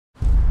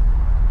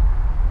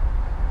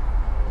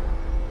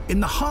In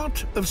the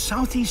heart of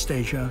Southeast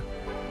Asia,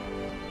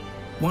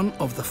 one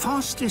of the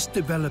fastest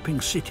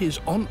developing cities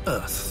on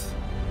Earth.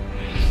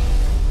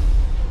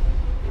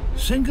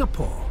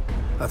 Singapore,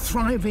 a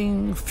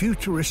thriving,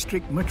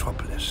 futuristic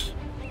metropolis,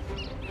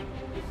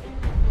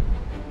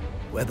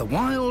 where the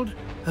wild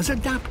has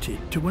adapted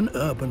to an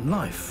urban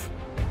life.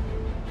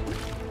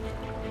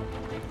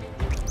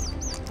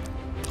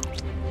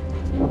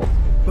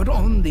 But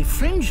on the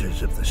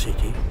fringes of the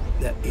city,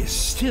 there is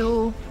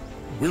still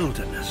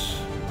wilderness.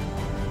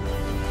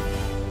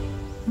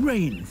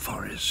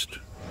 Rainforest.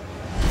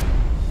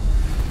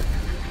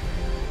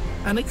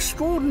 An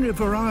extraordinary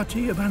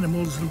variety of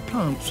animals and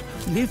plants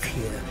live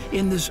here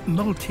in this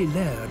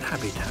multi-layered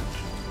habitat.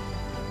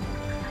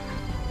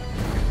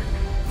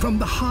 From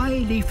the high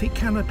leafy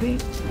canopy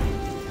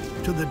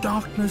to the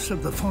darkness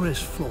of the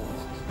forest floor,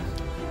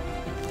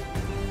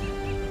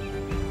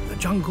 the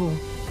jungle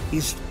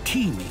is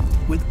teeming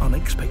with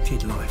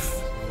unexpected life,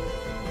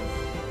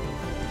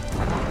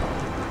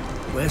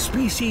 where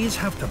species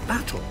have to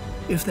battle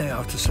if they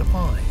are to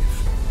survive.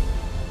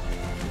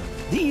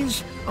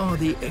 These are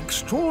the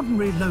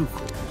extraordinary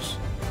locals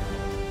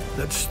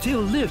that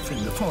still live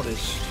in the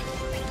forest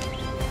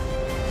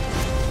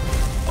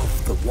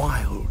of the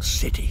wild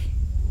city.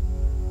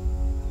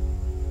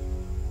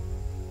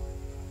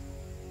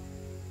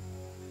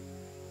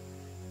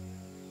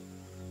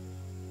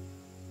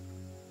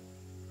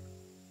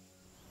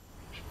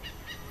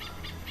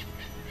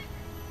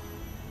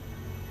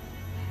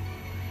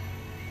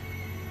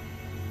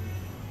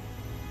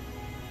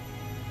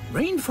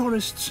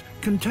 Rainforests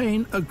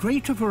contain a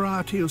greater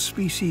variety of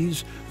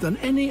species than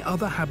any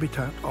other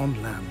habitat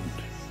on land.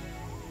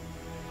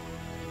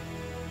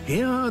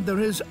 Here there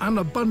is an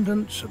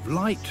abundance of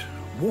light,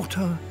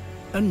 water,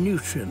 and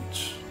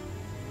nutrients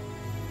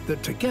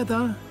that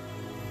together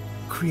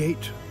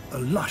create a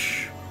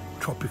lush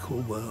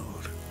tropical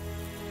world.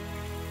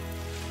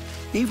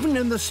 Even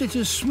in the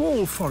city's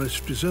small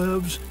forest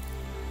reserves,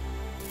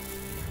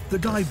 the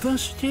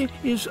diversity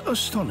is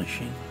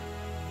astonishing.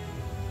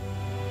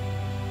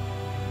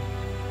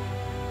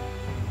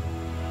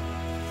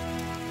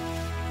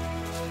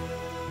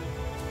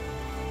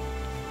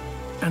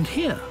 And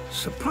here,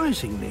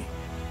 surprisingly,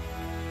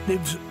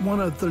 lives one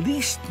of the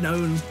least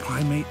known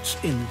primates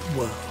in the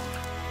world.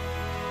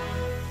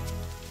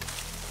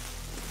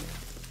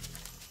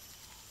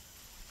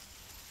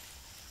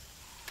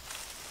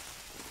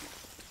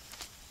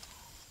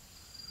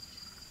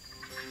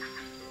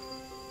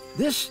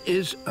 This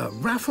is a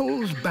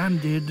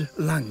Raffles-banded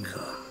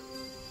langur,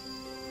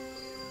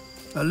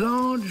 a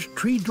large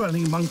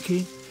tree-dwelling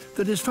monkey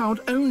that is found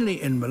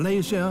only in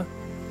Malaysia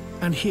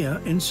and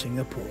here in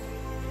Singapore.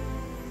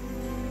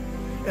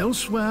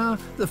 Elsewhere,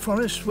 the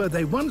forest where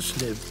they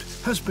once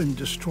lived has been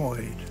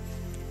destroyed.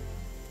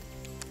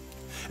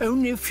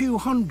 Only a few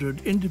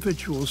hundred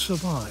individuals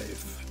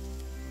survive.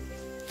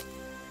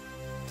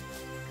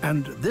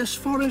 And this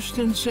forest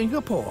in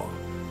Singapore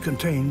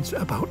contains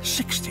about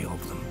 60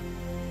 of them.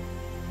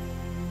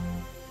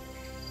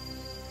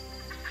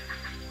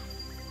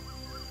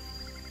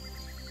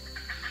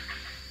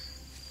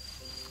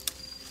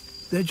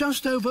 They're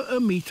just over a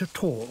metre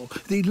tall,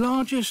 the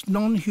largest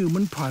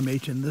non-human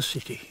primate in the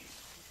city.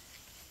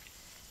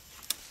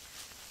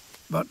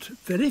 But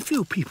very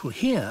few people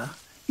here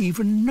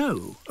even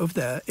know of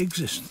their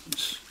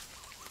existence.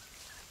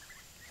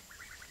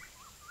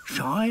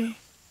 Shy,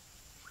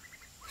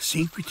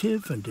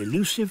 secretive and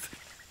elusive,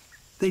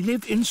 they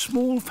live in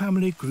small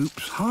family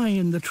groups high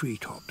in the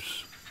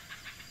treetops.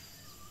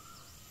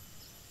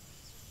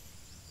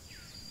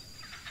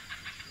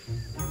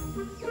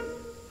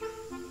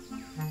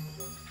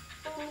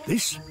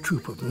 This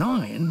troop of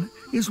 9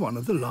 is one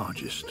of the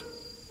largest.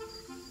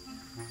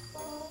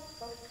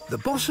 The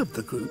boss of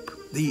the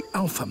group, the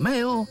alpha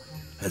male,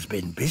 has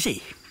been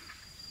busy.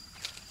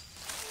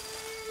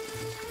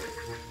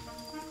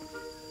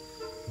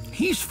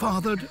 He's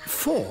fathered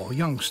 4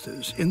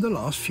 youngsters in the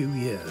last few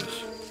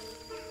years.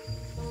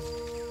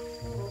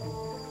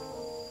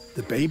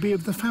 The baby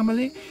of the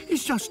family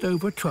is just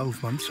over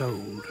 12 months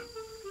old.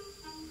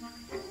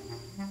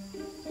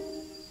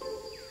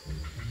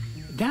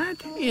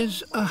 Dad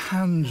is a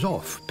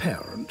hands-off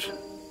parent.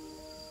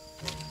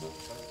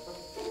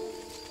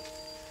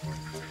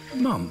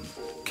 Mum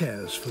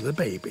cares for the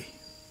baby.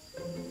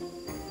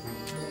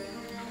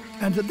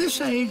 And at this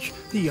age,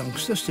 the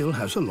youngster still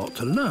has a lot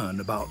to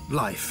learn about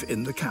life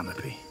in the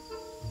canopy.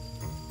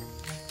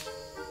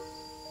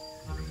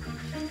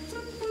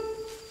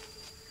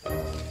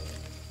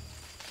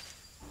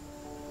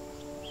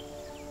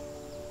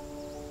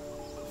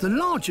 The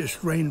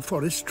largest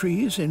rainforest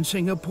trees in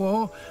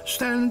Singapore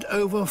stand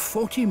over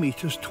 40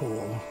 meters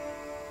tall.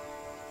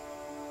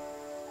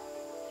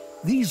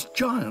 These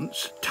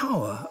giants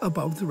tower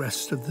above the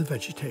rest of the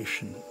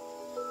vegetation.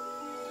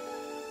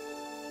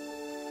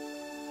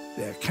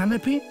 Their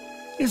canopy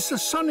is the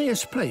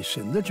sunniest place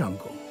in the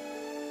jungle.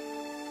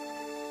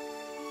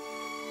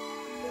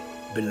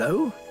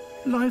 Below,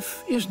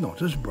 life is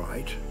not as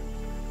bright.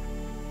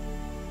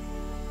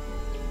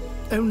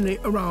 only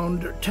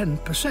around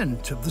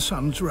 10% of the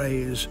sun's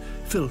rays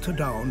filter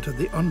down to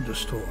the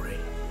understory.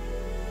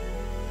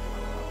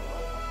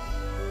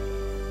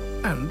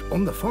 And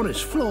on the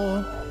forest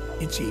floor,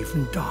 it's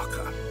even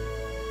darker.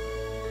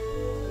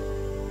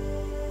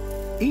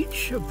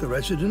 Each of the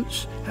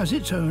residents has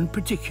its own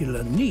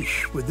particular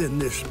niche within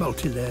this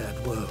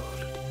multi-layered world.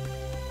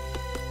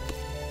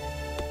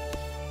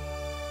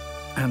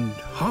 And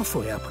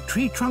halfway up a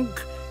tree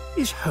trunk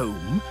is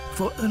home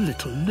for a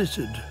little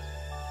lizard.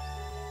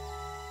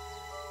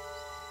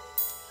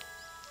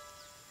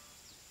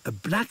 A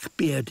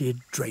black-bearded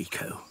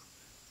Draco,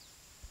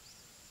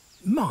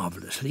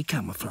 marvellously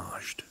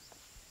camouflaged.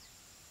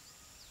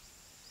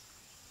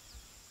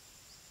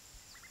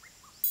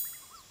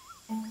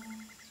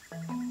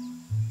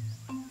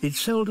 It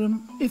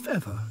seldom, if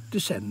ever,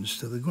 descends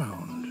to the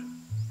ground.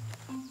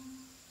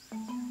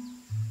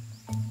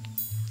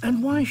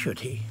 And why should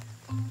he?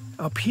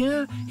 Up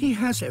here, he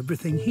has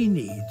everything he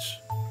needs.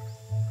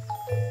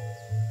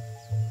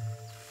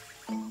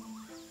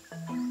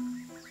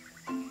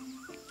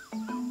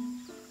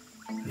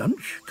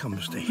 Lunch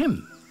comes to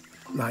him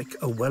like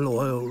a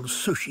well-oiled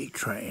sushi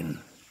train.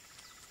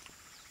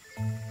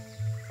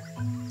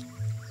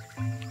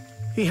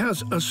 He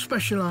has a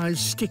specialized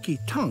sticky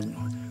tongue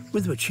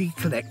with which he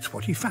collects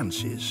what he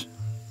fancies.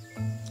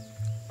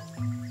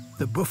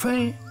 The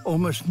buffet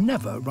almost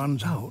never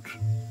runs out.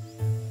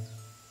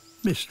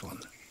 Missed one.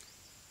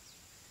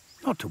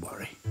 Not to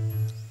worry.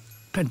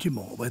 Plenty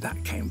more where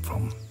that came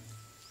from.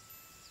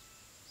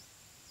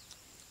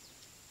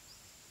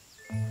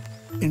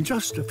 In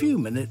just a few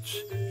minutes,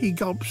 he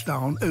gulps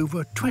down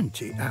over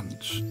 20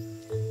 ants.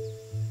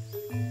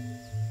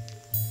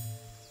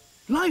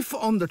 Life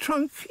on the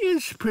trunk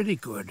is pretty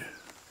good.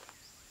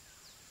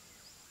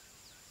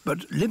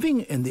 But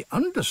living in the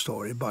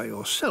understory by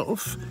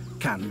yourself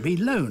can be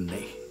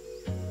lonely.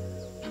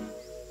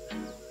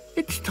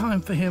 It's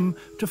time for him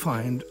to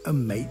find a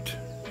mate.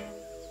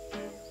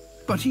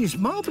 But he's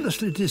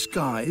marvellously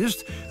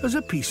disguised as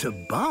a piece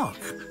of bark.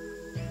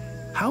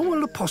 How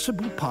will a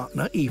possible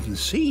partner even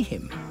see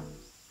him?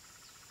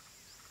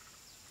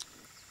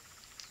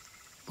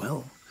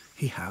 Well,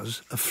 he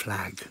has a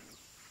flag.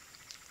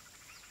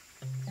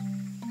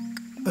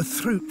 A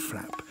throat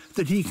flap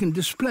that he can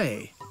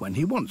display when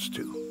he wants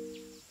to.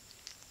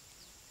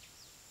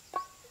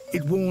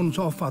 It warns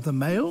off other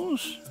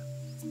males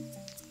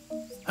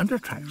and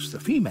attracts the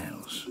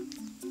females.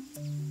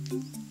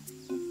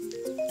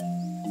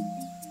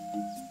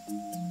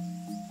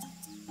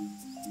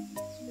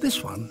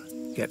 This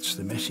one gets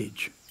the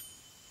message.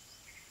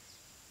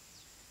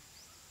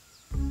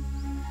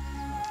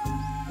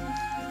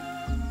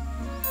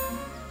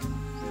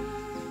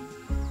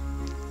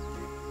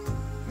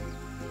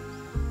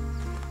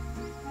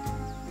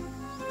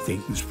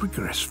 Things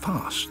progress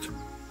fast.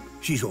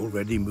 She's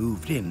already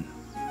moved in.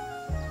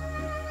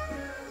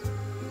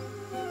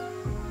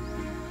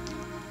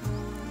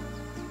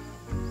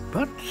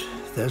 But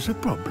there's a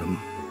problem.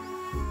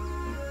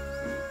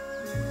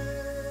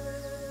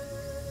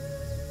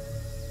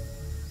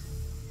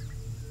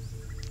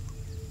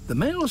 The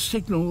male's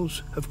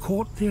signals have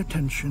caught the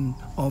attention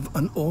of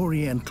an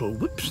oriental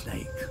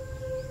whipsnake.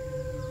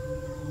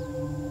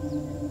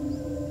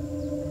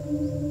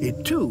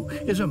 It too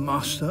is a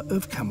master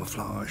of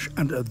camouflage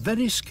and a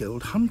very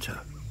skilled hunter.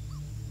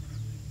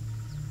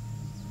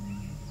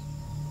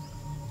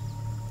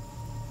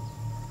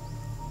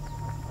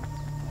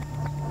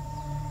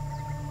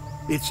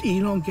 Its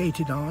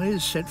elongated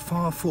eyes set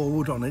far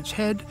forward on its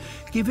head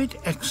give it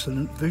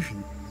excellent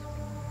vision.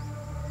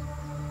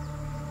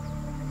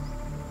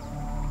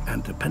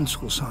 And a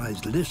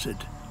pencil-sized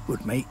lizard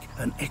would make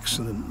an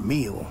excellent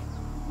meal.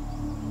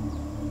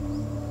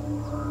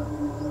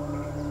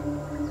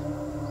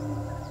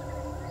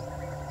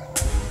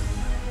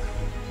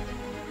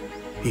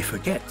 He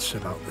forgets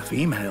about the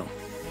female.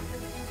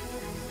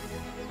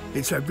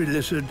 It's every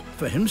lizard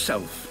for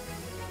himself.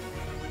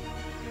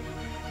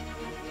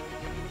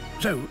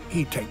 So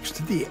he takes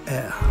to the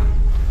air.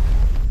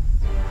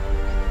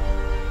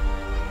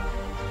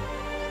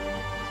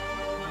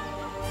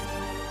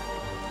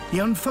 He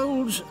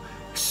unfolds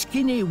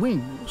skinny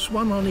wings,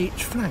 one on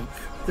each flank,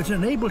 that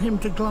enable him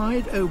to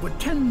glide over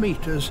 10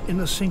 meters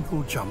in a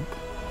single jump.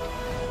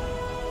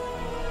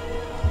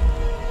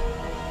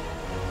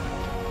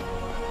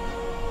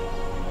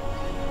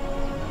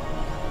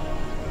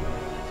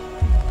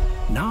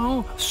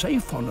 Now,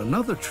 safe on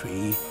another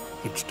tree,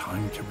 it's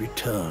time to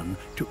return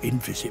to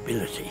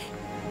invisibility.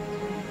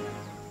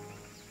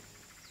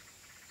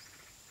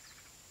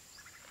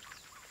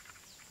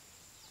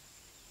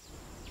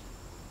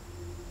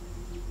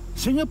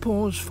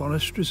 Singapore's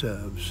forest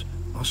reserves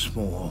are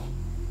small.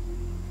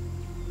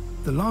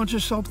 The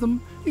largest of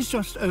them is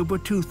just over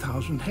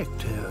 2,000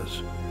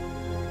 hectares.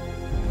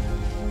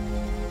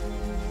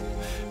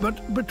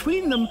 But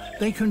between them,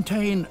 they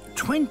contain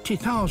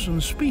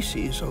 20,000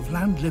 species of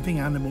land-living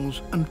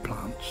animals and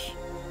plants.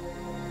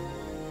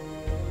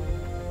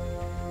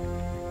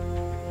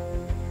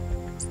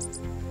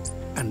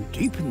 And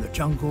deep in the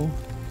jungle,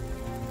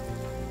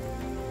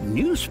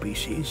 new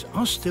species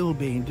are still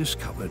being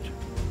discovered.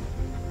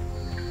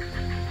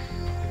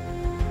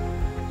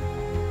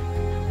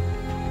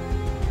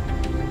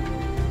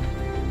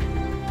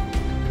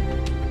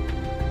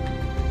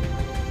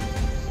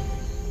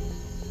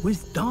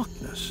 With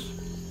darkness,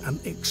 an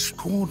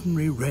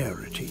extraordinary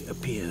rarity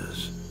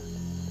appears.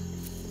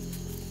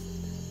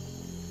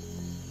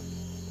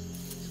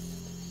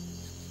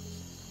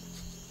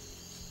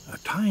 A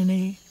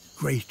tiny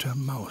greater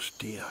mouse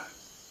deer.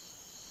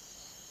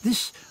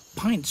 This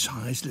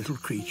pint-sized little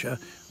creature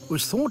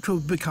was thought to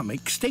have become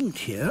extinct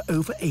here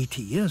over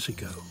 80 years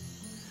ago.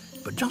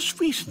 But just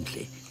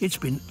recently, it's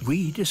been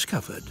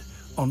rediscovered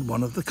on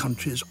one of the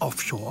country's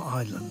offshore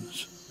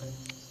islands.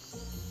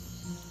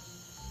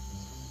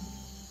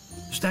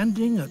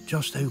 Standing at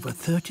just over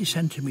 30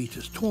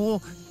 centimetres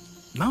tall,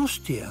 mouse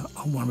deer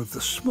are one of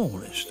the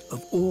smallest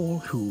of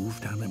all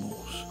hooved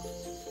animals.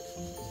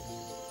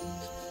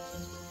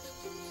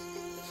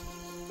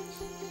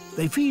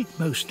 They feed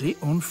mostly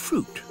on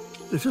fruit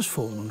that has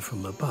fallen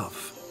from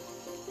above.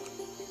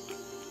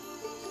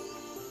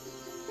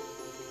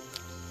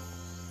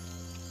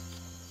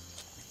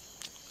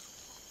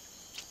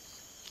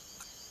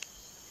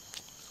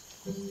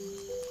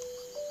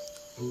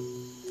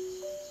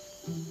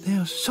 They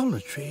are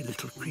solitary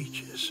little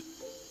creatures,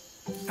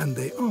 and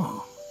they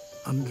are,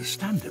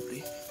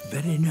 understandably,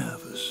 very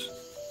nervous,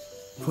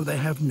 for they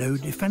have no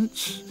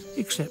defence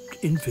except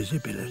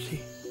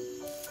invisibility.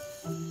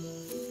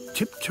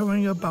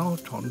 Tiptoeing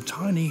about on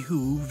tiny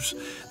hooves,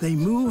 they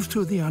move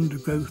through the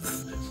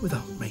undergrowth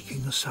without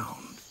making a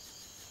sound.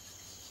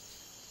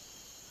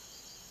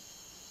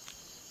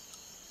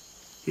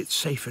 It's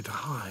safer to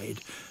hide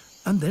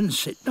and then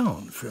sit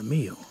down for a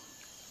meal.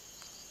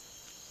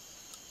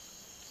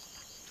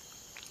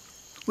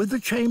 With a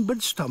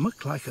chambered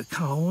stomach like a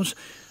cow's,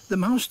 the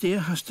mouse deer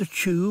has to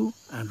chew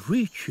and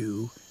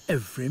re-chew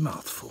every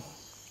mouthful.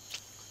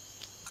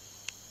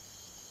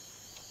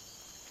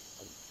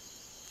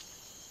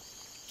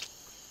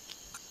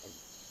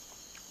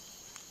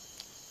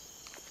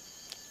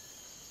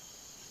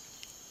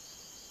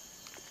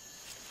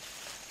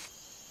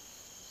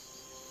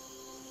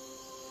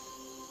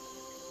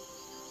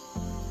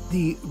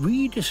 The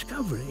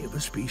rediscovery of a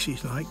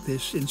species like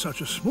this in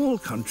such a small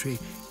country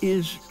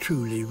is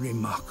truly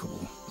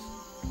remarkable.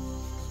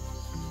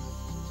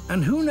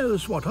 And who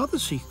knows what other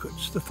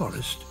secrets the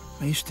forest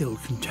may still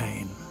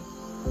contain.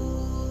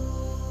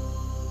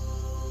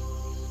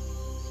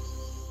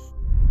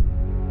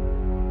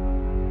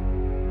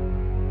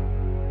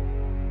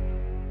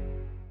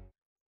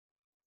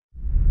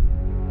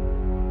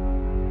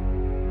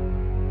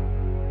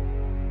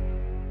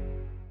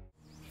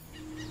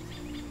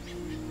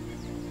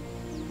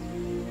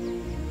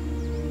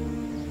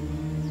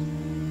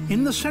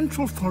 In the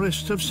central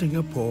forest of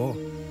Singapore,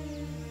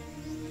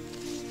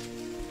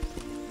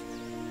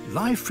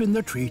 life in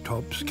the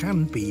treetops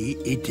can be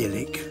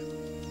idyllic.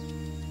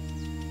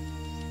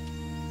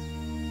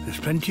 There's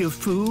plenty of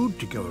food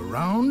to go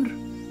around,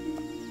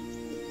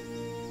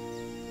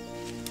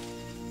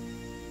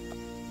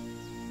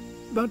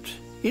 but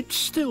it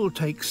still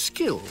takes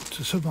skill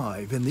to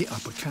survive in the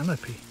upper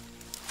canopy.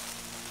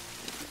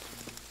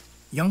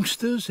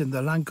 Youngsters in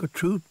the Lanka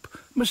troop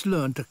must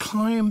learn to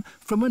climb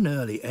from an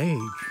early age.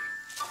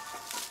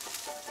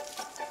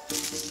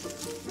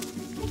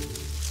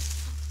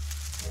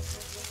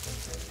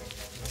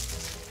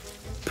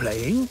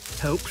 Playing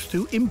helps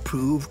to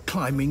improve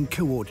climbing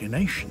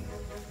coordination.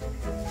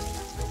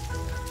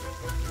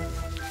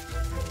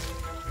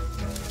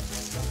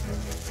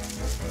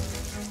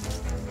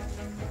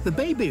 The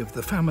baby of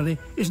the family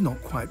is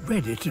not quite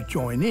ready to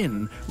join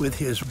in with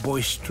his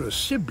boisterous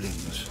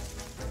siblings.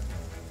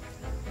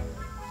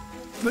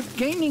 But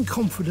gaining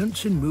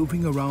confidence in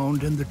moving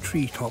around in the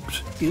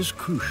treetops is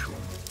crucial.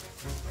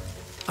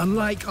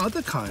 Unlike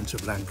other kinds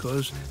of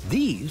lankas,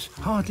 these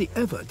hardly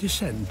ever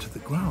descend to the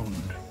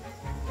ground.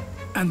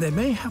 And they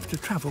may have to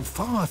travel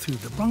far through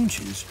the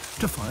branches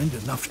to find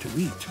enough to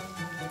eat.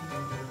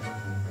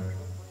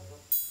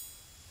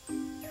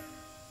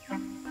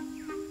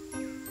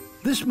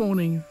 This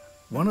morning,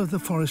 one of the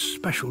forest's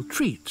special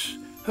treats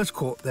has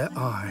caught their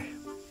eye.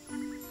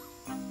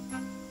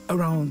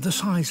 Around the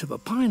size of a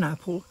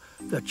pineapple,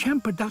 the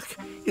champerduck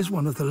is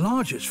one of the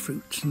largest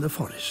fruits in the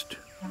forest.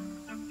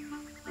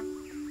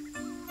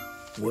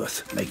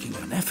 Worth making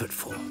an effort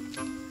for.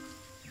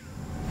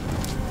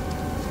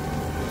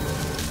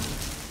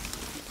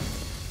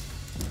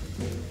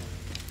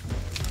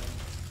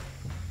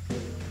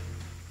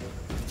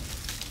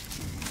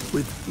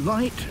 With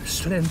light,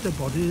 slender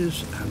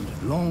bodies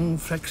and long,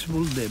 flexible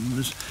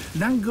limbs,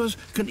 langurs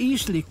can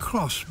easily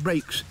cross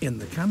breaks in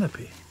the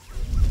canopy.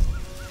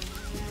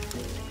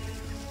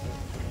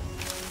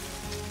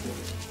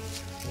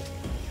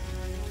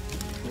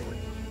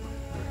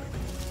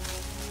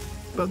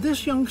 But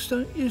this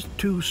youngster is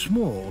too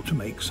small to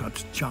make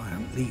such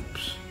giant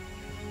leaps.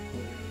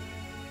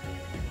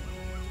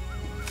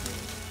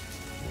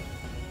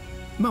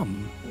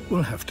 Mum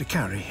will have to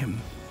carry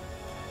him.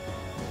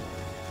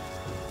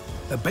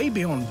 A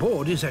baby on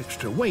board is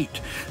extra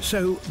weight,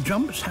 so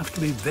jumps have to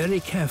be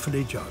very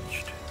carefully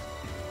judged.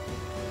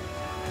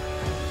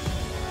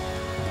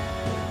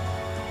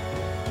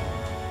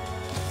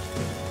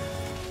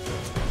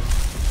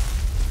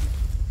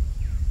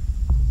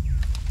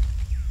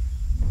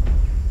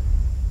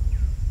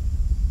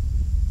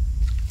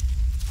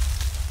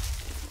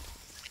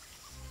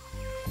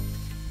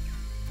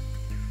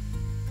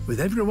 With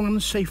everyone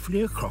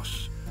safely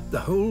across, the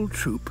whole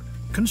troop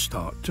can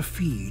start to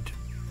feed.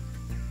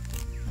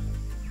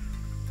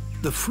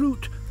 The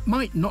fruit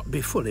might not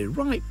be fully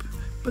ripe,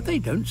 but they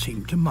don't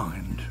seem to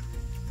mind.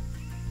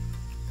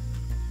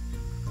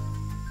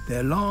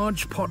 Their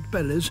large pot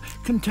bellies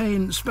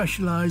contain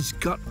specialized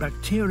gut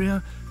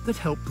bacteria that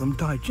help them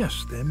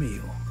digest their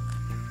meal.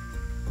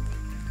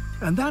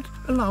 And that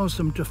allows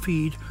them to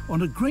feed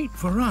on a great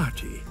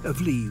variety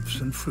of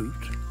leaves and fruit.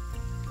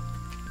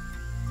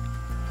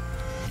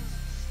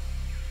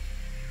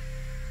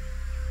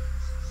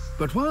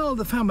 But while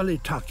the family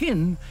tuck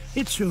in,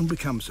 it soon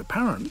becomes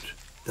apparent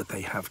that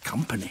they have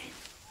company.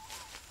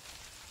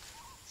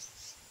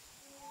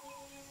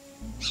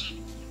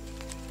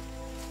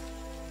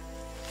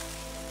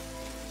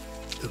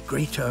 The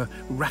greater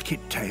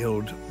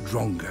racket-tailed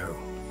drongo.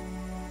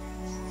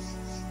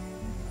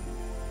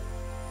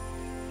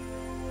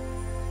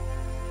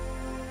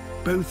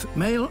 Both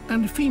male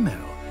and female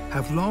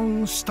have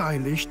long,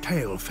 stylish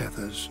tail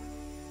feathers.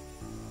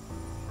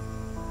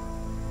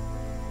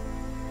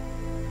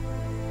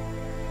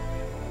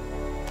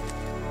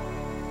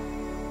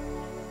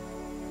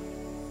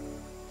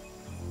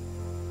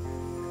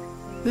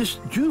 This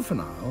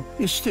juvenile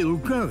is still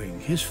growing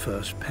his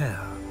first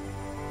pair.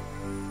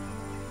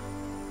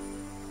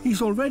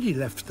 He's already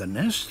left the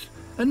nest,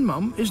 and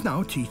Mum is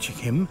now teaching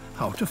him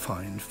how to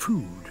find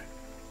food.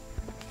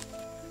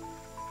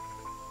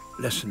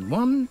 Lesson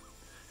 1,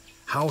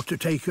 how to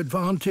take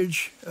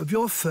advantage of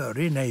your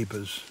furry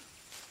neighbours.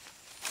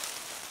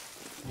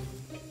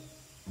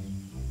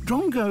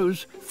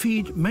 Drongos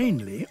feed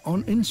mainly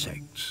on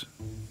insects,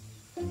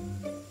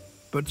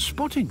 but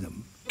spotting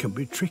them can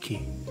be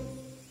tricky.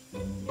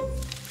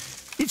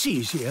 It's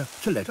easier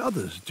to let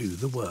others do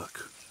the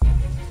work.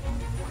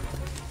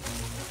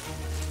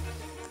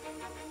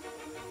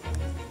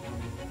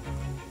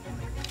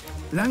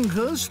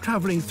 Langurs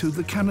travelling through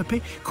the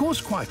canopy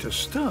cause quite a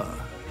stir.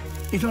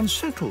 It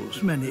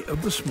unsettles many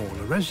of the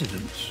smaller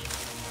residents.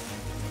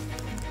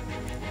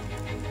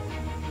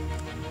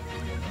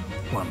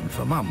 One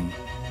for Mum.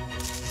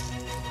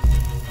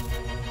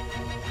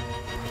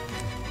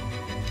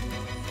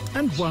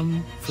 And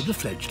one for the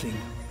fledgling.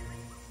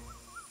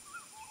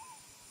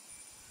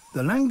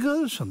 The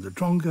langurs and the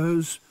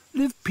drongos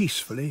live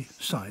peacefully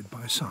side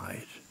by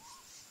side.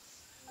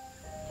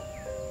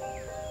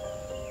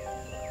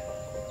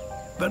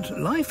 But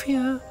life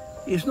here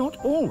is not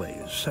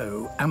always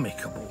so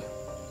amicable.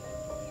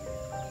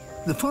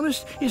 The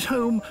forest is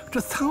home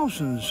to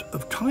thousands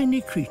of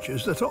tiny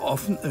creatures that are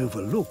often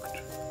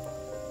overlooked.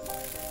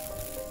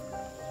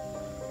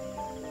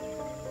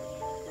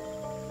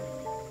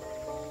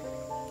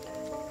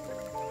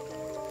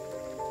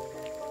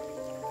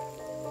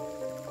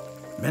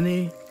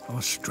 Many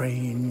are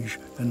strange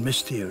and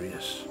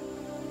mysterious.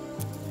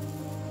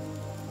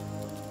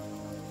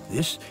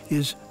 This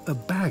is a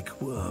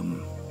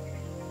bagworm,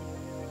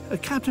 a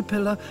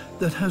caterpillar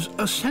that has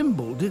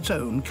assembled its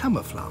own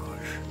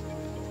camouflage.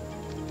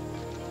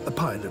 A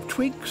pile of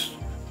twigs,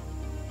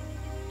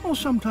 or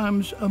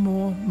sometimes a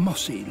more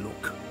mossy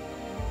look.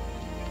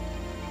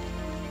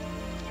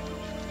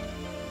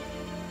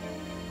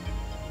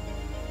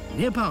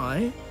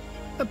 Nearby,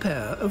 a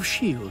pair of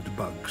shield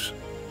bugs.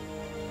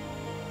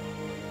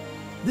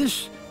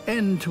 This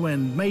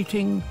end-to-end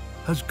mating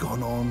has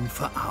gone on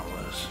for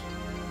hours.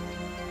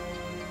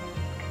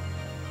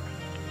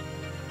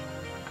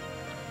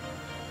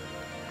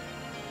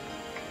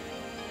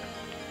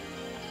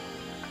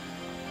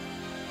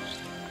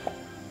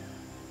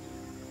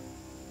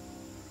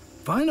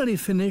 Finally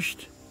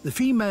finished, the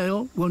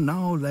female will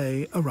now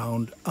lay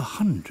around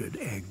 100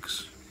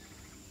 eggs.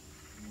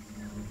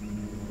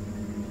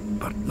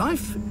 But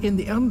life in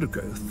the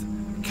undergrowth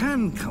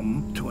can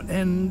come to an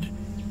end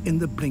in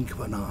the blink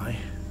of an eye.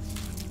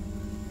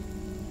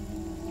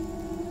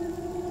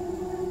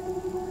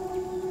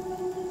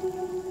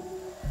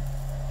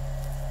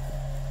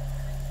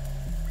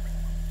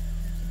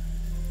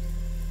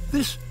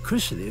 This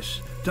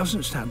chrysalis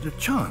doesn't stand a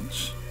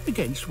chance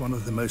against one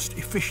of the most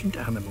efficient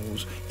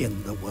animals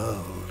in the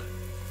world.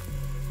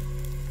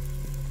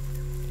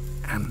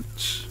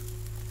 Ants.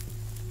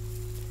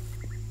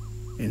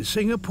 In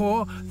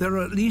Singapore, there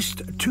are at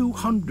least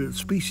 200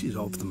 species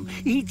of them,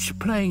 each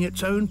playing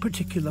its own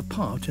particular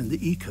part in the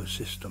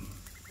ecosystem.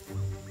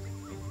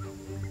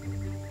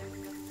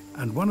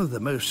 And one of the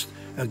most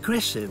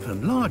aggressive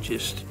and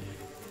largest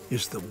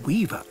is the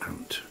weaver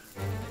ant.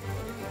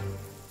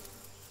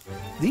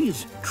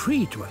 These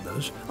tree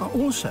dwellers are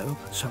also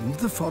some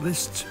of the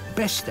forest's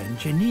best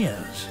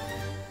engineers.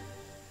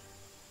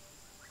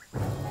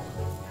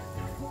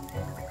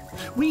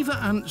 We Weaver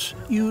ants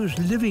use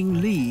living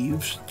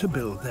leaves to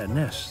build their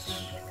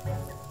nests.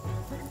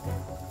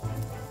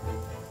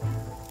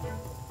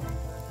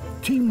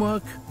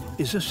 Teamwork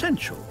is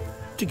essential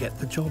to get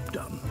the job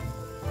done.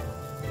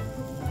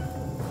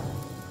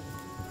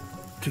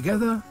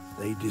 Together,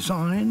 they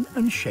design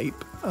and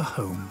shape a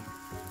home.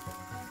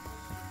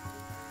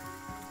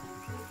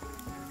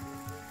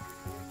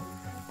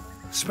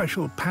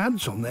 Special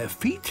pads on their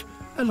feet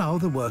allow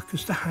the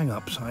workers to hang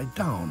upside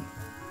down.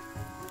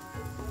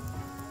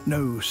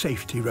 No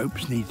safety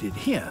ropes needed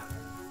here.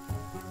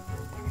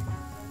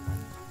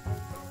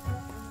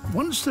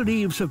 Once the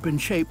leaves have been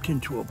shaped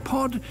into a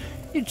pod,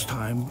 it's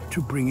time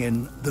to bring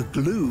in the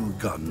glue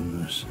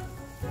guns.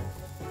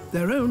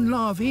 Their own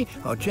larvae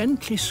are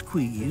gently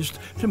squeezed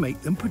to make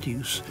them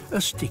produce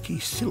a sticky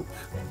silk.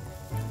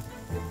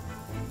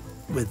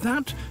 With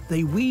that,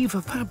 they weave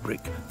a fabric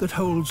that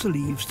holds the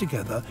leaves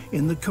together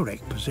in the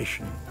correct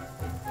position.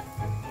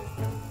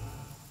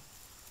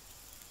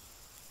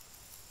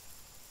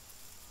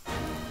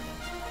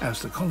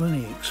 As the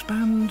colony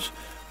expands,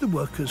 the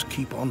workers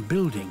keep on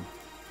building.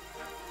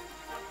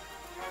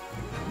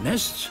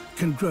 Nests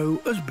can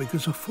grow as big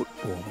as a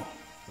football.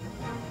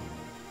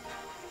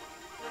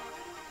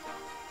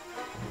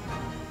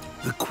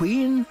 The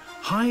queen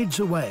hides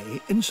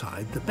away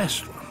inside the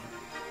best one.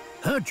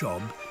 Her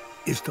job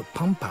is to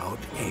pump out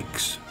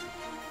eggs,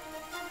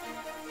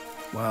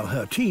 while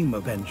her team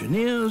of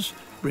engineers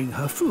bring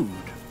her food.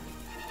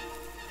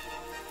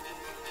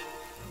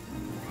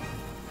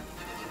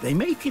 They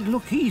make it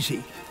look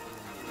easy,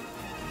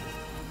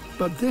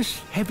 but this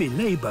heavy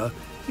labor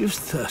is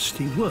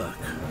thirsty work.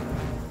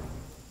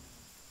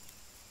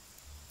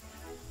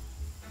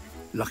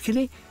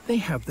 Luckily, they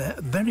have their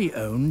very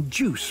own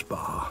juice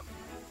bar.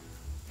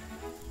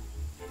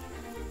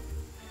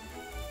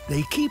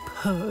 They keep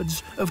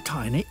herds of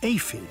tiny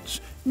aphids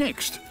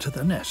next to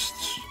the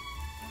nests.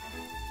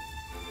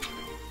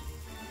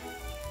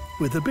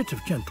 With a bit of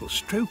gentle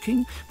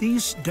stroking,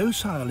 these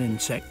docile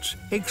insects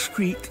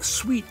excrete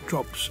sweet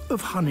drops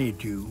of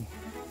honeydew.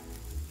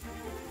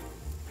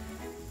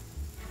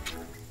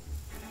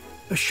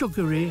 A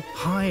sugary,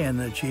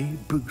 high-energy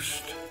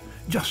boost,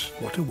 just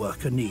what a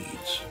worker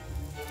needs.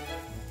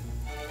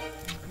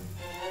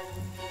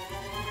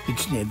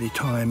 It's nearly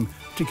time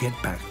to get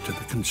back to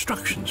the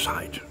construction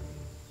site.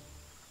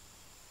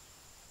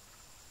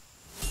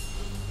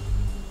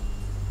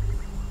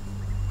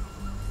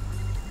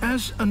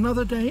 As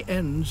another day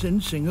ends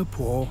in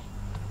Singapore,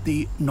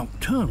 the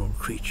nocturnal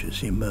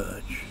creatures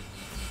emerge.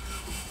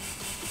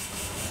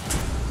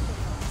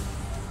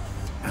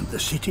 And the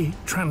city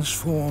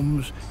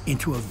transforms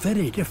into a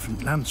very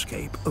different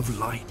landscape of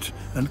light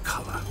and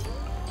colour.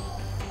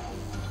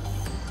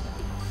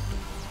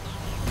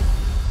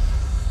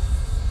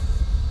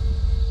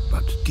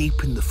 But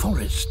deep in the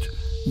forest,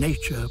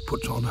 nature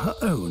puts on her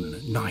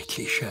own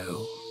nightly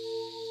show.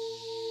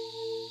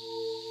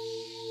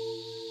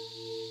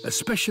 A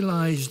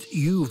specialized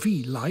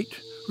UV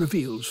light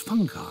reveals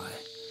fungi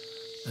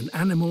and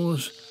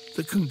animals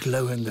that can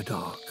glow in the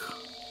dark.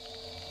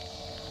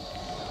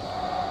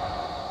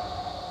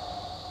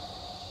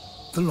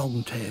 The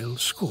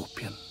long-tailed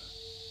scorpion.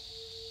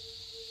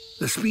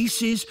 The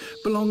species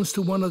belongs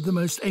to one of the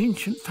most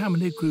ancient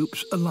family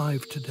groups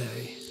alive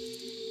today.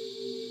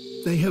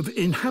 They have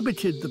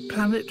inhabited the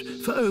planet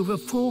for over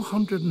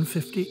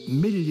 450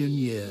 million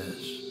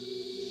years.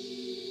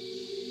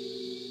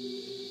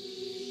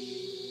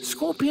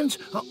 Scorpions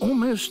are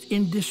almost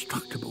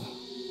indestructible.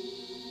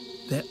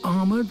 They're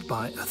armoured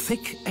by a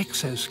thick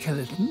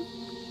exoskeleton.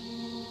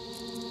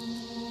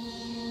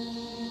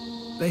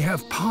 They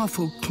have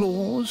powerful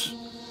claws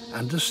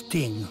and a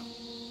sting.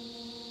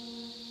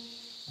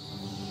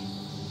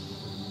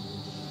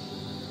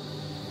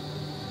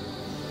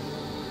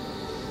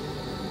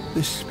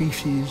 This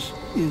species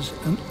is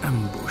an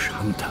ambush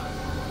hunter.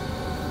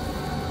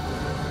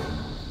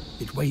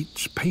 It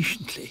waits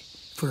patiently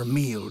for a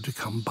meal to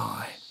come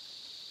by.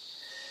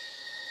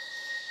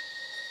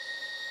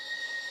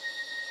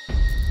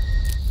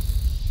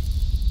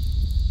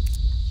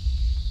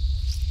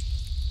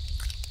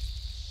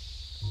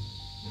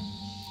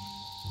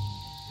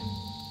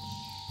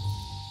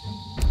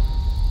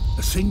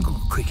 A single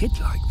cricket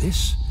like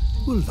this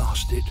will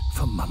last it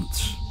for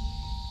months.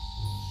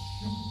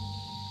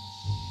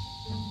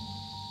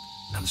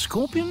 And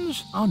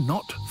scorpions are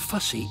not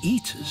fussy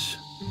eaters.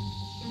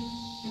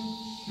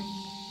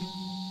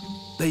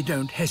 They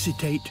don't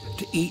hesitate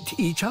to eat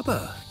each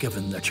other,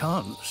 given the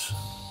chance.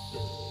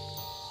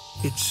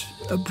 It's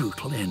a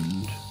brutal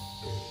end.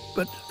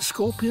 But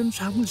scorpions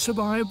haven't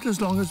survived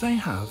as long as they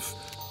have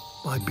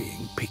by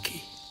being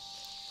picky.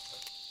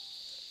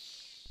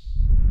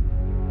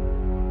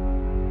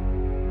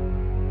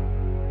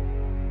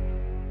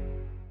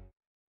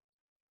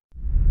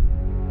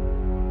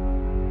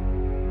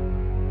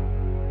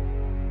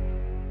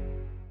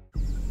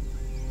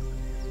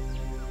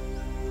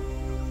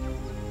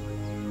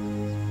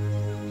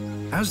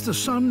 As the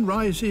sun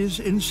rises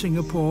in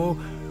Singapore,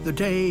 the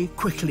day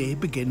quickly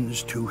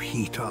begins to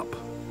heat up.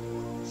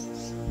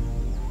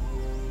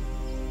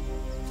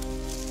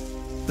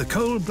 The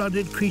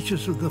cold-blooded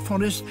creatures of the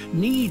forest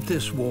need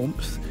this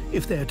warmth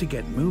if they're to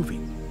get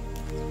moving.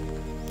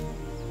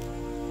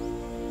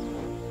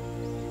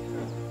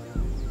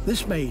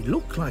 This may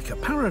look like a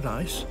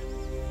paradise,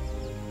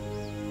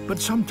 but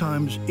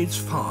sometimes it's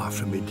far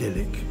from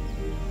idyllic.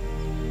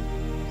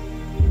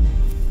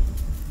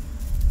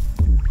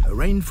 A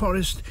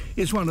rainforest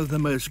is one of the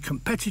most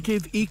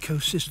competitive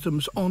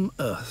ecosystems on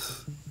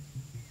Earth.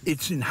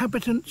 Its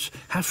inhabitants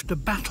have to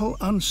battle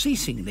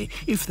unceasingly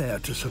if they are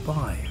to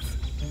survive.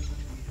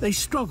 They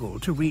struggle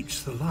to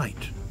reach the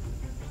light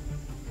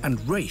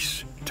and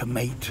race to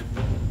mate.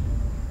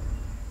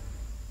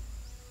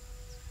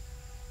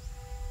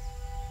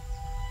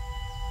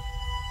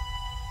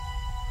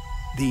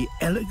 The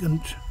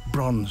elegant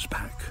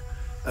bronzeback,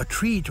 a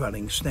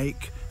tree-dwelling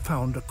snake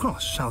found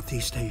across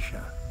Southeast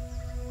Asia.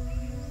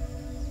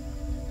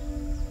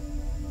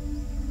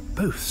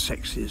 Both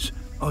sexes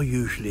are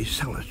usually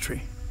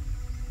solitary.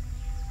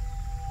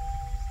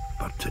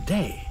 But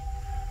today,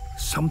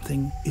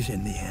 something is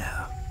in the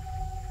air.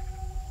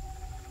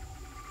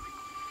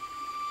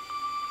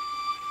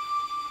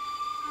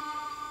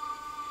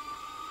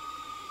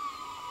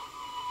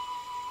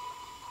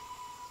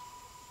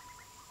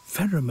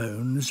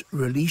 Pheromones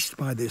released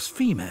by this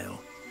female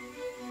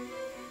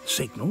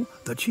signal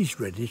that she's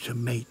ready to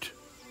mate.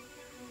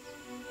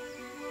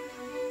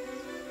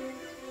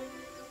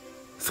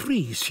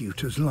 3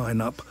 suitors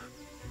line up.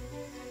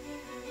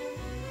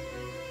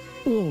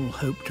 All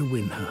hope to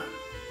win her.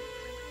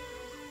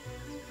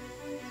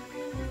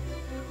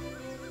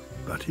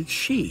 But it's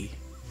she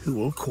who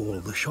will call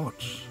the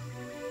shots.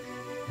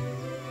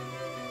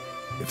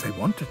 If they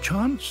want a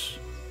chance,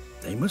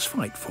 they must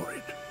fight for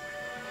it.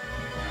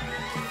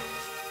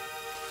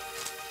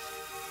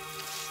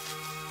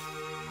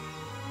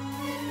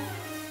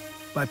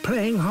 By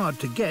playing hard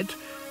to get,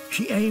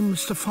 she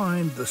aims to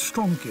find the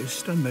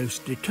strongest and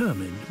most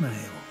determined male.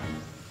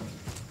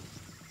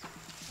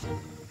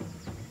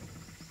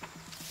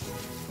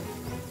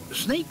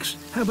 Snakes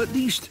have at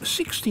least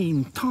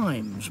 16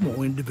 times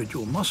more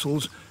individual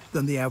muscles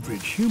than the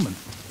average human.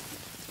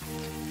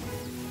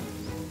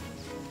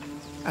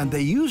 And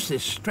they use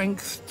this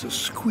strength to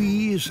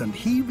squeeze and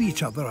heave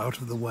each other out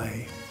of the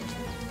way.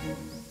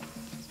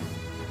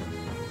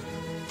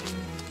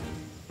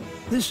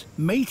 This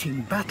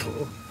mating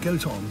battle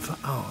goes on for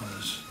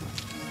hours.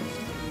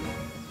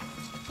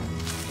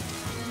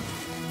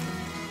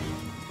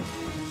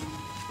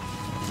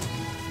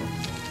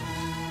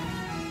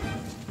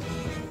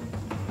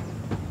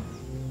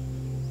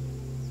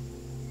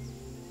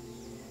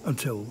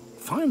 Until,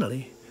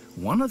 finally,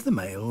 one of the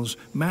males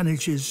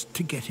manages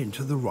to get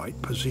into the right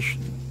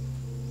position.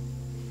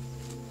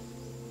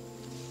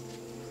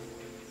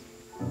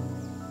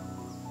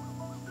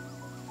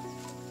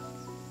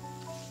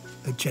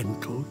 A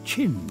gentle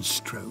chin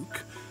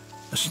stroke,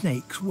 a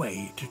snake's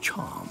way to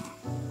charm.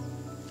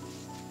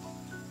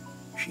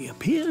 She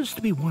appears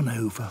to be won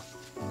over.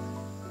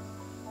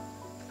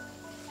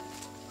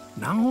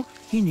 Now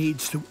he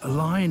needs to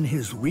align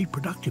his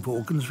reproductive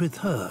organs with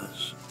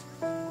hers.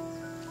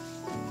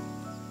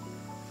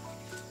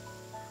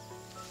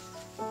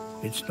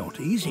 It's not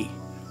easy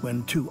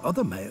when 2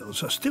 other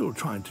males are still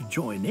trying to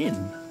join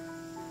in.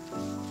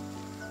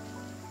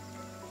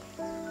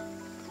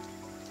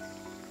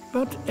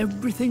 But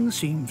everything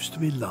seems to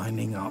be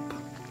lining up.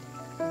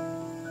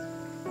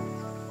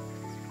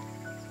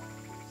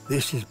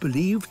 This is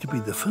believed to be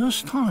the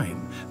first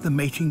time the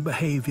mating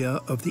behavior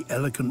of the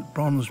elegant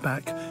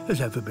bronzeback has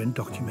ever been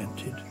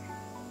documented.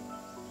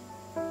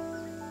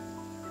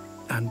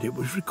 And it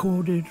was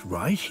recorded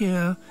right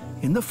here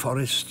in the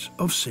forests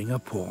of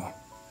Singapore.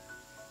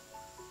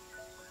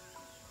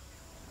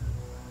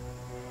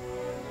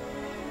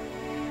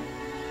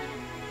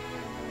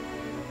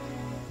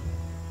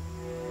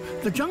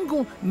 The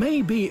jungle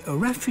may be a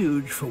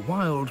refuge for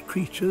wild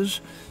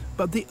creatures,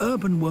 but the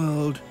urban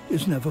world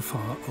is never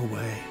far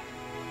away.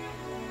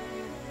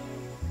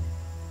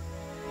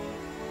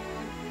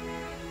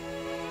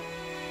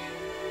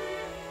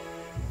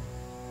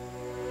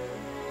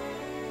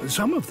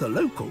 Some of the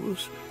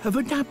locals have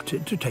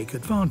adapted to take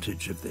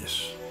advantage of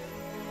this.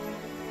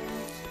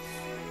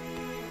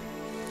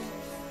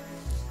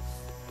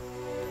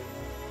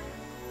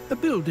 A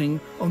building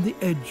on the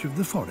edge of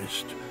the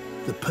forest,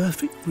 the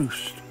perfect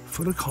roost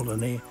for a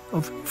colony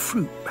of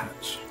fruit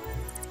bats.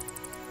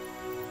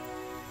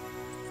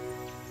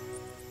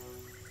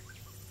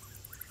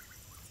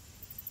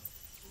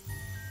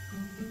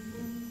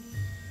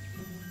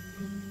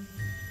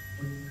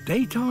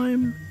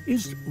 Daytime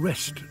is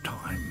rest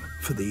time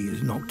for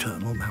these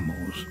nocturnal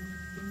mammals.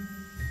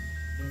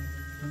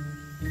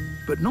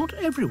 But not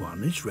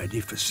everyone is ready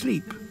for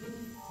sleep.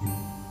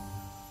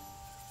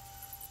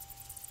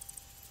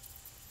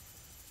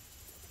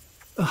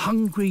 A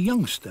hungry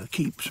youngster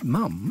keeps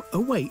Mum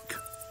awake.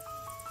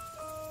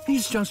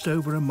 He's just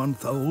over a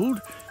month old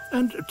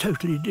and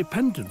totally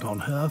dependent on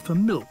her for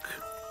milk.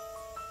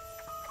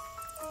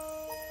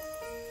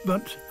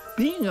 But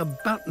being a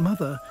bat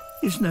mother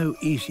is no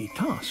easy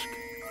task.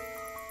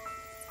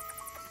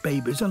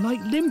 Babies are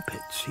like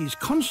limpets. He's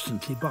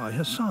constantly by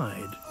her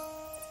side.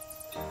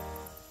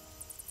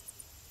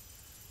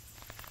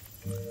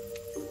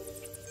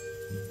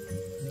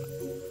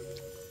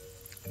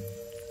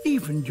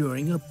 Even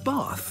during a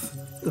bath,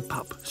 the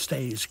pup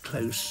stays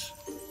close.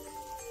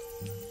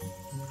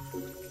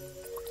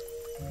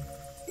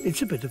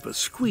 It's a bit of a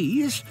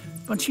squeeze,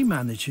 but she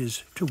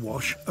manages to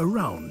wash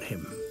around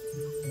him.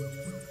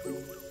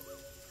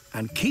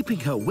 And keeping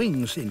her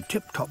wings in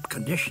tip-top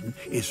condition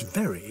is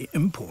very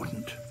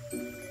important.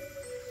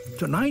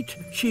 Tonight,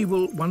 she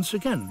will once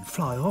again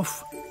fly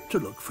off to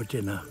look for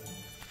dinner.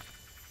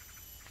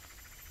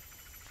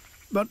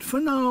 But for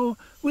now,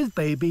 with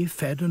baby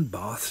fed and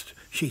bathed,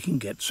 she can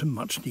get some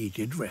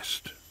much-needed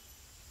rest.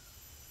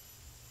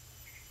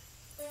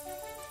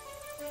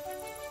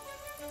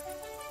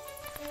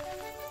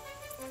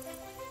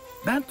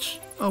 Bats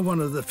are one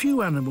of the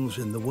few animals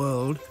in the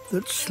world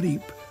that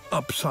sleep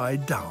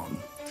upside down.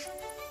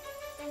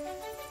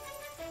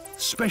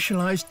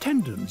 Specialized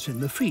tendons in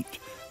the feet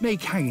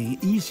make hanging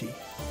easy.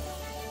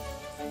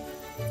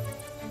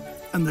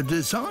 And the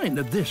design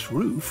of this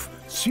roof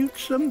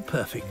suits them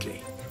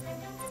perfectly.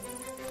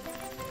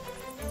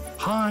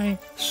 High,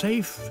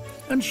 safe,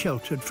 and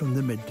sheltered from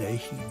the midday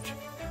heat.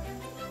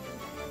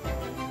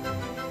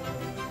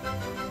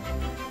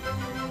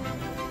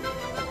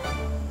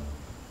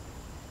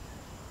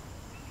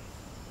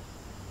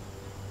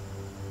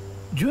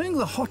 During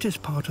the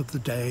hottest part of the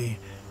day,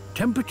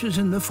 temperatures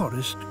in the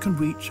forest can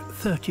reach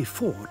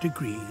 34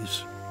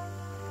 degrees.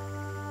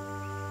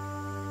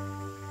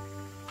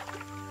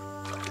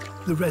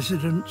 The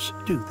residents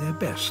do their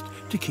best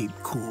to keep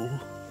cool.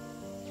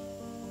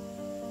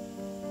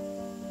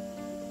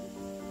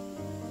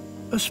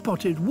 A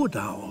spotted wood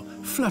owl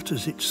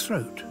flutters its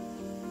throat.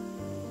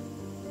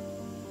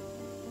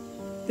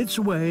 It's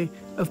a way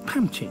of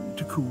panting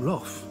to cool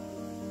off.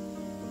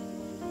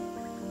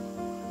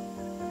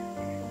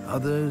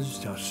 Others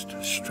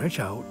just stretch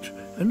out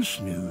and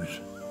snooze.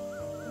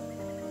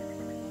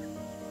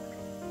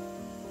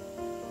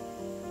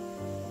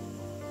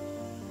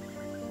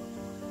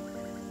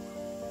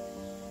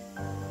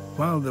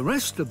 While the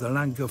rest of the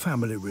langur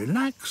family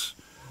relax,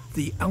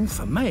 the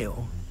alpha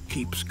male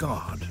keeps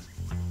guard.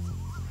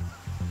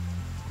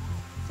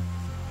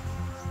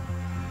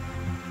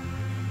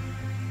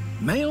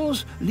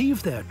 Males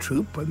leave their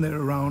troop when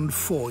they're around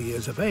 4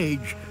 years of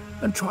age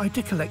and try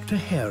to collect a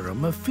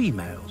harem of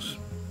females.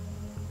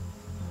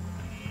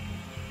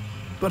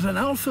 But an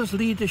alpha's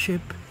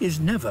leadership is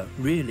never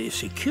really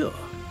secure.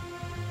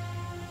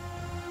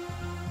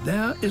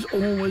 There is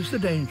always the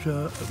danger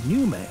of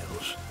new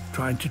males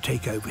trying to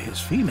take over his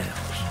females.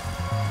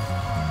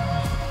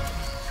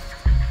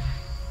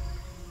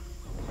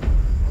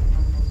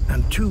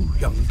 And 2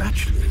 young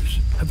bachelors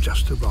have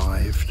just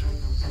arrived.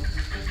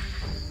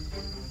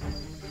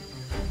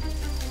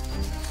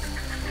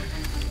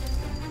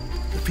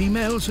 The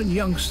females and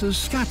youngsters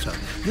scatter.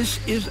 This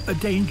is a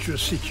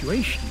dangerous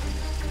situation.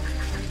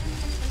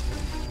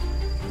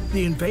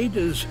 The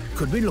invaders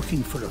could be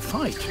looking for a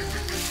fight.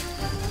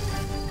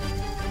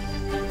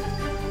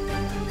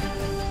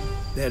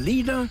 Their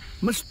leader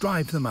must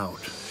drive them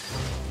out.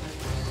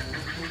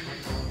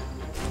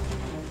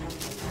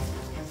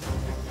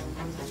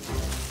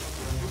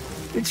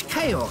 It's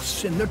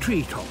chaos in the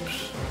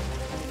treetops.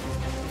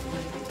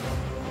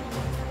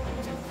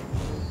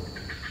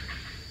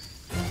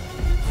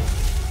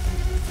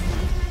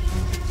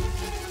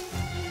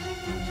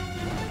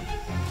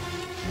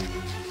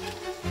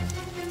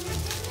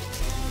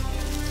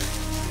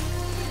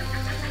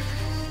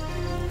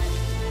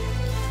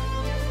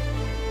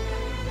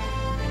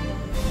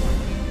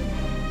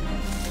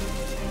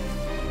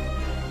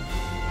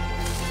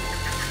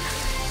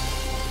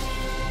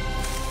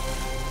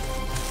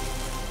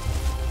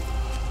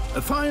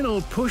 A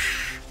final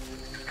push,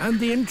 and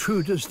the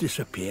intruders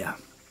disappear.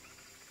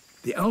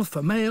 The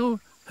alpha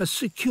male has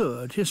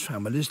secured his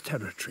family's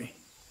territory.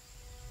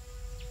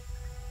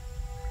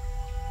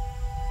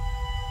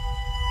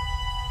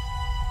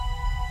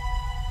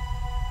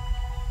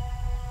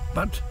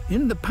 But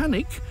in the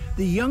panic,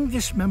 the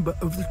youngest member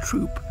of the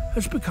troop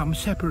has become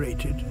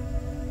separated.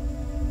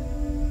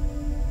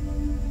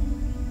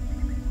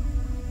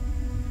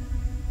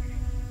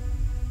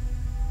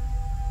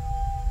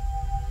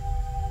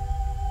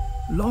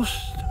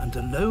 Lost and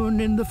alone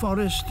in the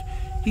forest,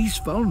 he's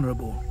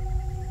vulnerable.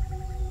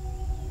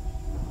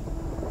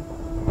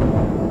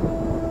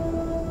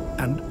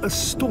 And a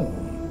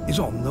storm is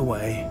on the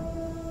way.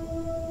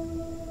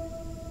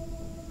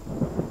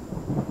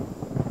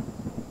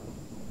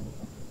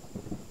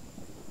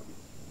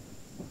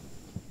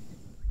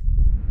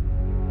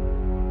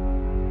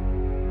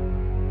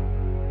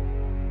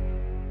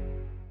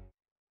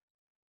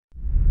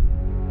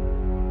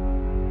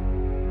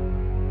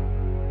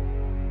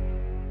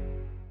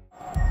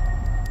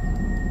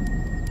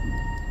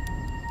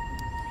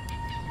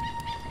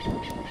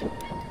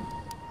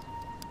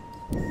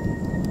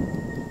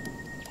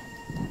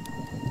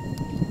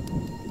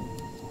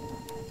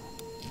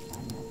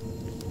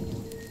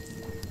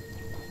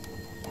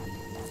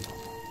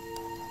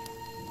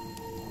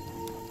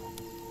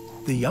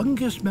 the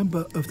youngest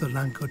member of the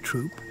Lanka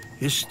troop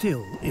is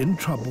still in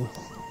trouble.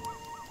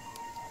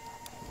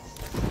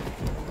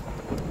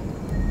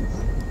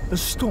 A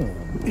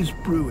storm is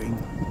brewing.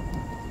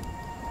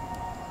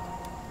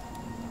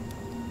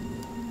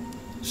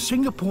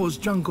 Singapore's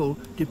jungle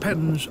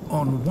depends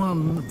on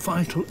one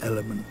vital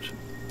element.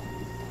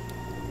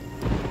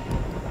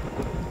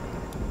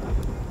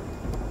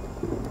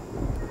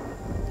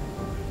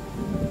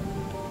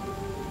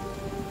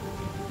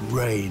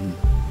 Rain.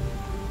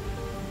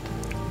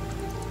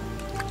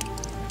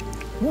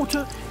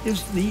 Water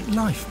is the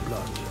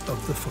lifeblood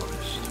of the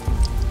forest.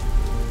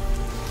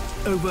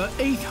 Over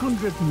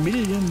 800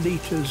 million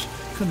litres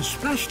can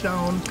splash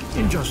down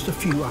in just a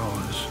few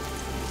hours.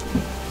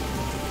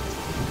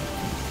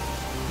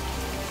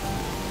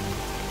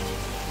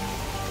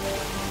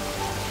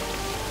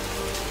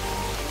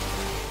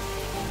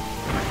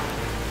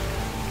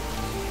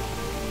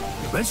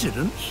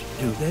 Residents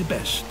do their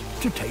best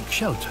to take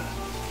shelter.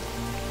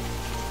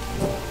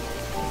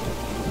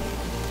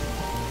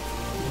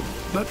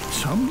 But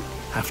some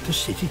have to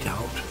sit it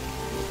out.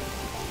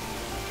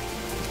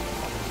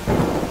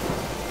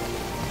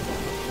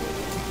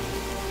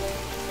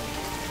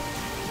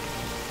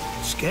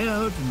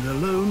 Scared and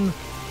alone,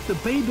 the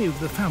baby of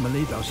the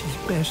family does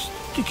his best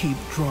to keep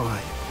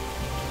dry.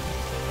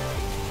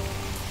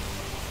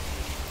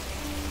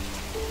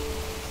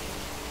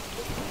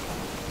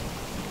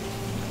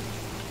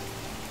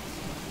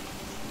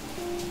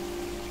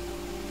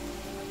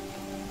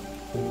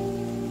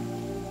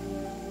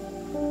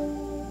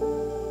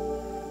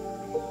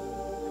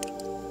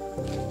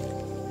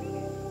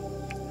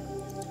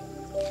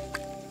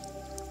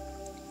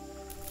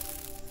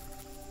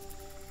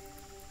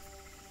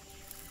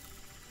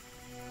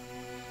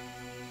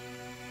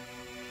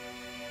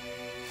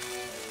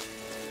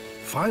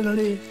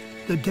 Finally,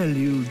 the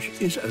deluge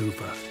is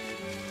over,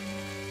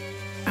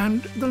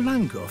 and the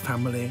Langer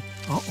family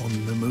are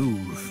on the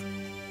move.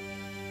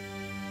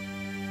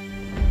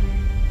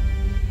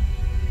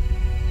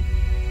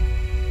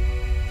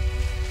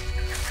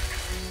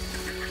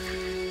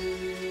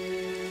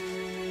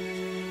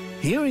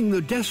 Hearing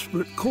the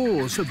desperate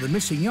calls of the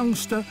missing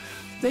youngster,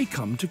 they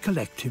come to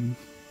collect him.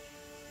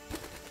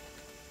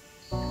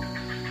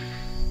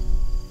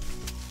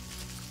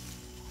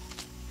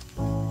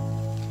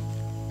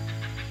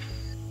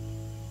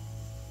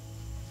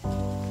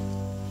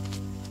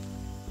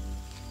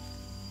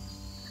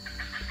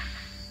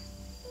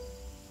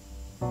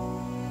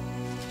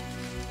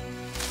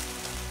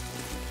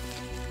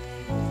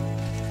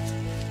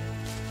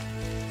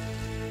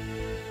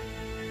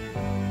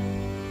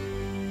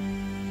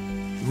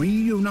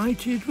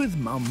 Reunited with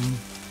Mum,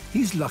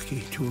 he's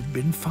lucky to have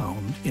been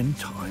found in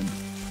time.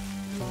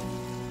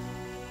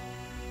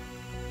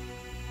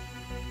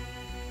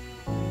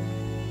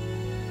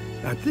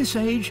 At this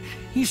age,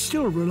 he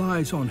still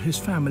relies on his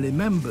family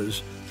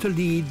members to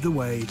lead the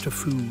way to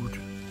food.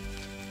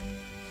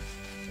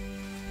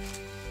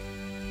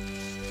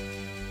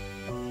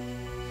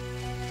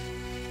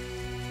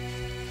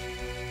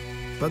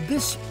 But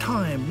this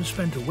time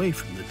spent away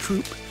from the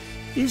troop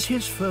is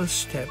his first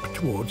step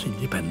towards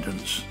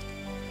independence.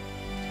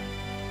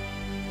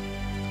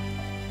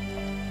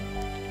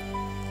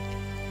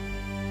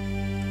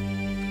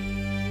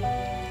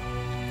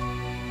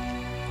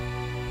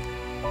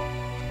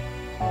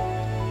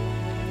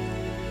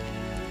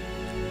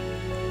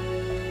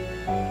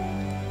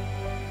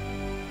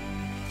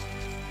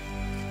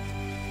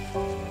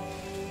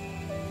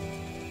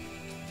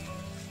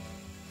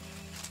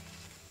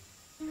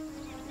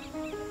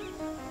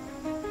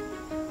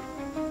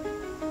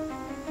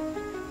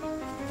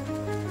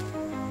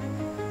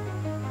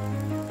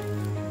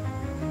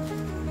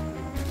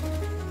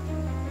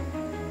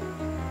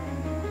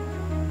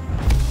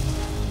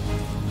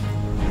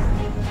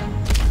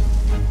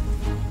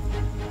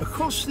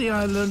 Across the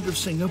island of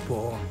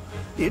Singapore,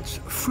 it's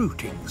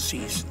fruiting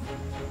season.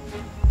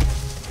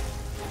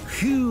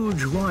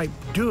 Huge ripe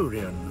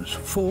durians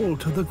fall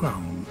to the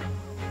ground,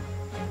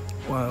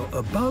 while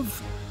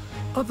above,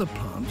 other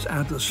plants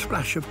add a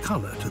splash of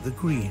colour to the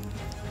green.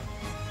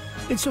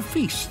 It's a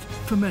feast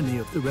for many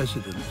of the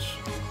residents.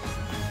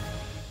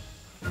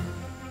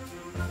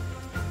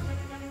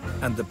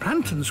 And the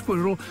plantain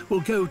squirrel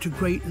will go to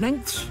great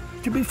lengths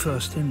to be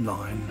first in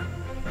line.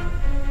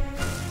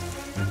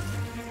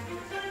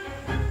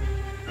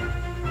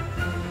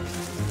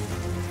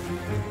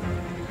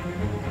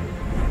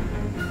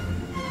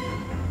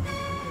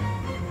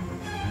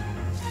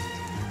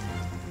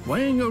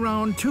 Weighing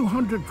around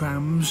 200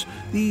 grams,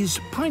 these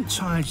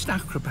pint-sized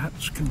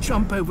acrobats can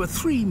jump over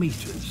 3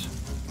 meters.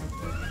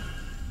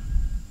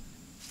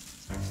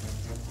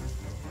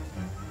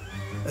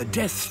 A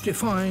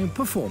death-defying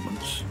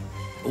performance,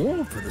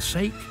 all for the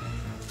sake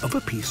of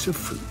a piece of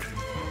fruit.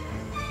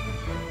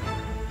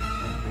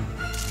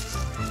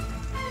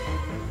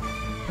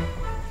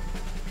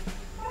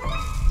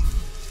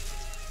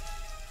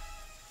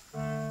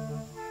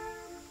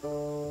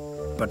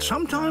 But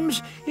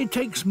sometimes it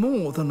takes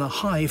more than a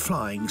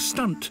high-flying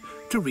stunt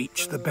to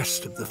reach the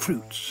best of the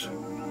fruits.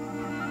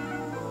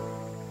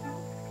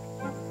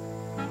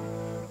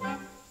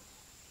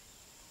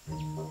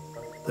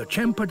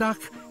 Cempedak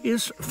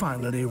is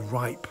finally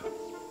ripe.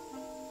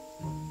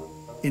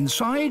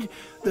 Inside,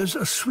 there's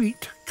a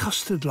sweet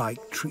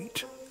custard-like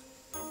treat.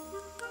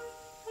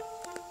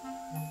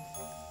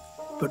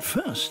 But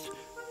first,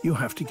 you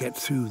have to get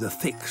through the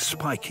thick,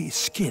 spiky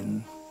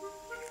skin.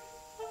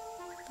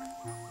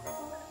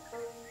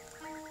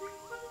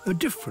 A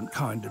different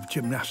kind of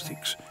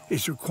gymnastics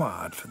is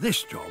required for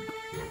this job.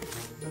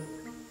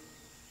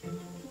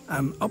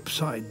 An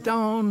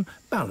upside-down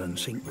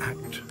balancing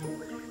act.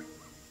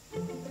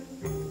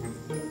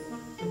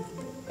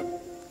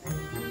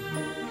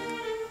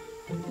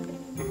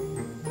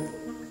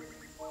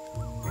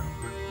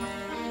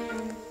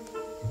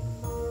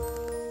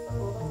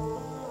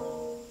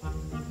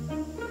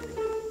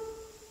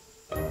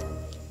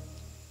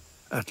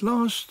 At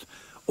last,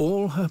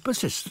 all her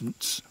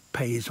persistence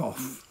pays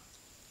off.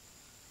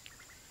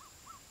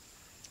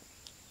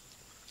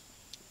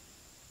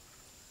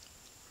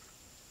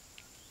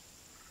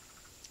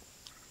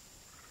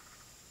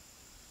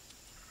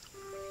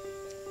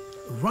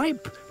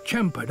 Ripe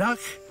Cempedak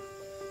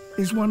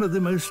is one of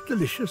the most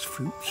delicious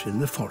fruits in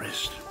the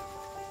forest.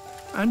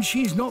 And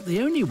she's not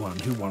the only one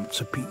who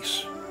wants a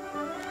piece.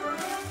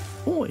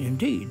 Or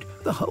indeed,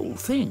 the whole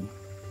thing.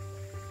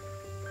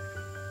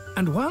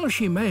 And while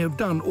she may have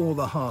done all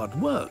the hard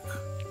work,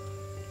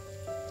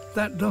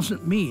 that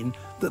doesn't mean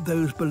that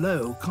those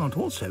below can't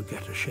also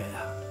get a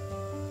share.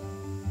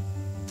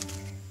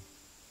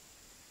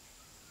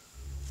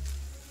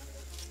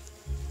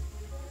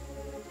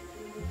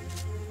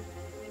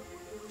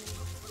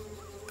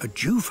 A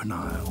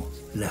juvenile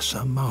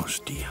lesser mouse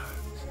deer.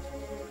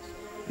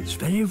 It's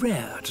very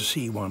rare to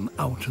see one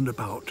out and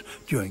about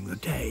during the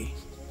day.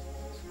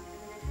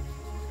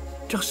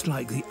 Just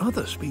like the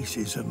other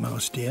species of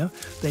mouse deer,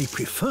 they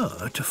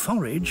prefer to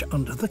forage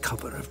under the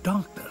cover of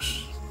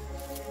darkness.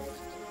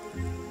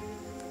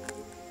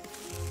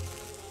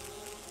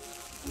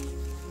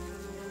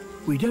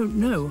 We don't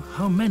know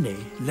how many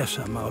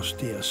lesser mouse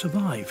deer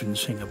survive in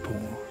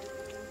Singapore.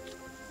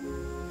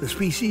 The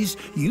species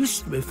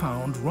used to be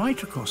found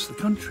right across the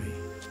country.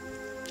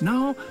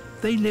 Now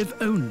they live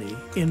only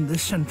in the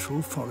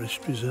Central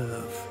Forest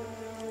Reserve.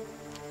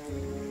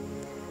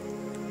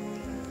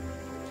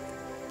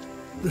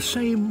 The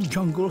same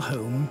jungle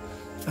home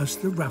as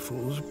the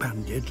Raffles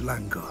banded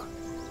langur.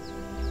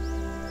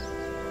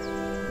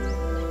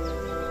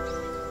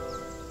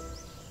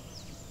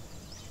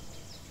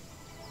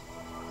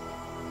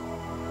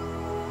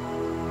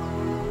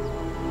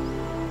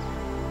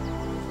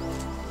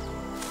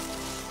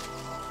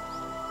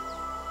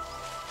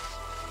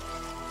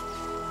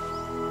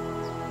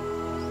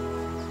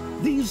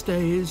 These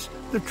days,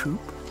 the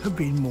troop have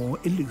been more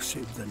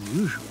elusive than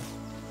usual.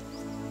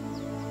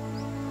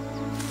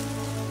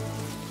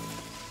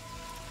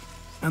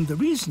 And the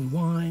reason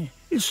why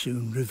is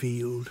soon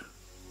revealed.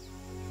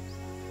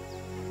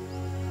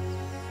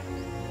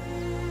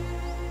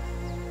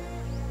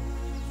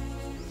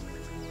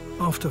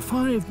 After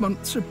 5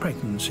 months of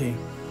pregnancy,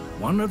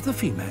 one of the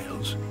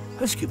females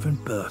has given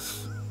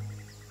birth.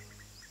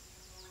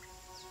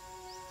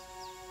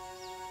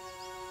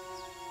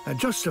 At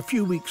just a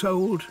few weeks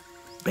old,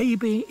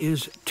 Baby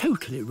is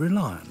totally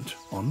reliant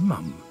on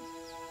Mum.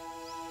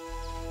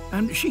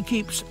 And she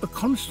keeps a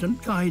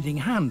constant guiding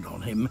hand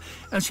on him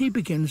as he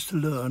begins to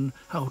learn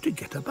how to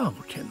get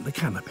about in the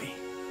canopy.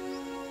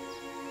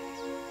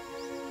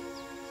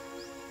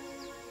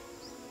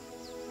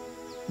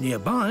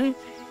 Nearby,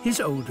 his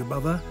older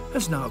brother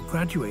has now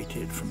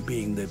graduated from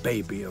being the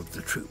baby of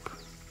the troop.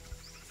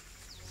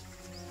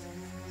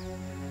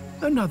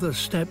 Another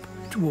step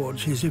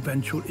towards his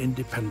eventual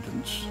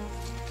independence.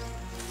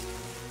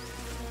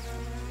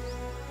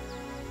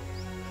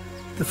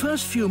 The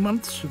first few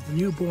months of the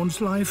newborn's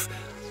life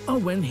are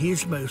when he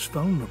is most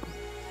vulnerable.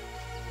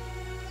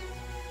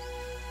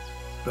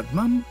 But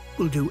Mum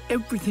will do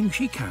everything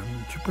she can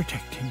to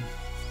protect him.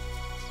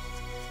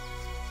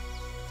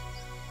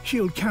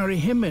 She'll carry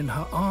him in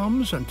her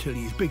arms until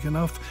he's big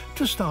enough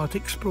to start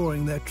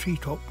exploring their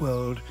treetop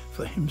world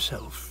for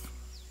himself.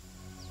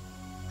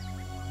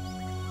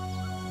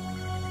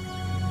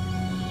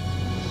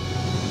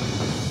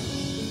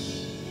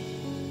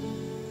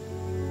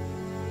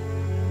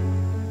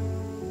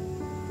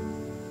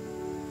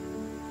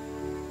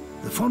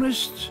 The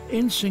forests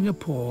in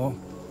Singapore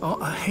are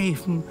a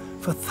haven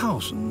for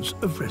thousands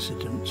of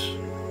residents.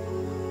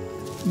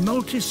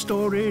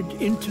 Multi-storied,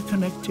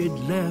 interconnected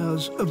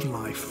layers of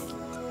life.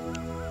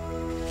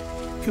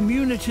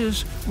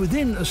 Communities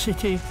within a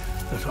city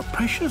that are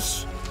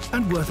precious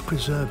and worth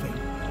preserving.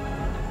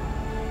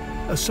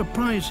 A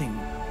surprising,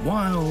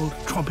 wild,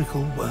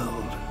 tropical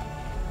world.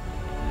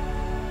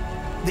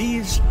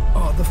 These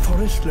are the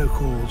forest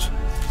locals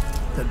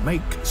that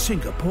make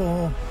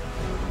Singapore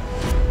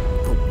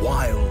the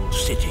Wild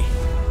City.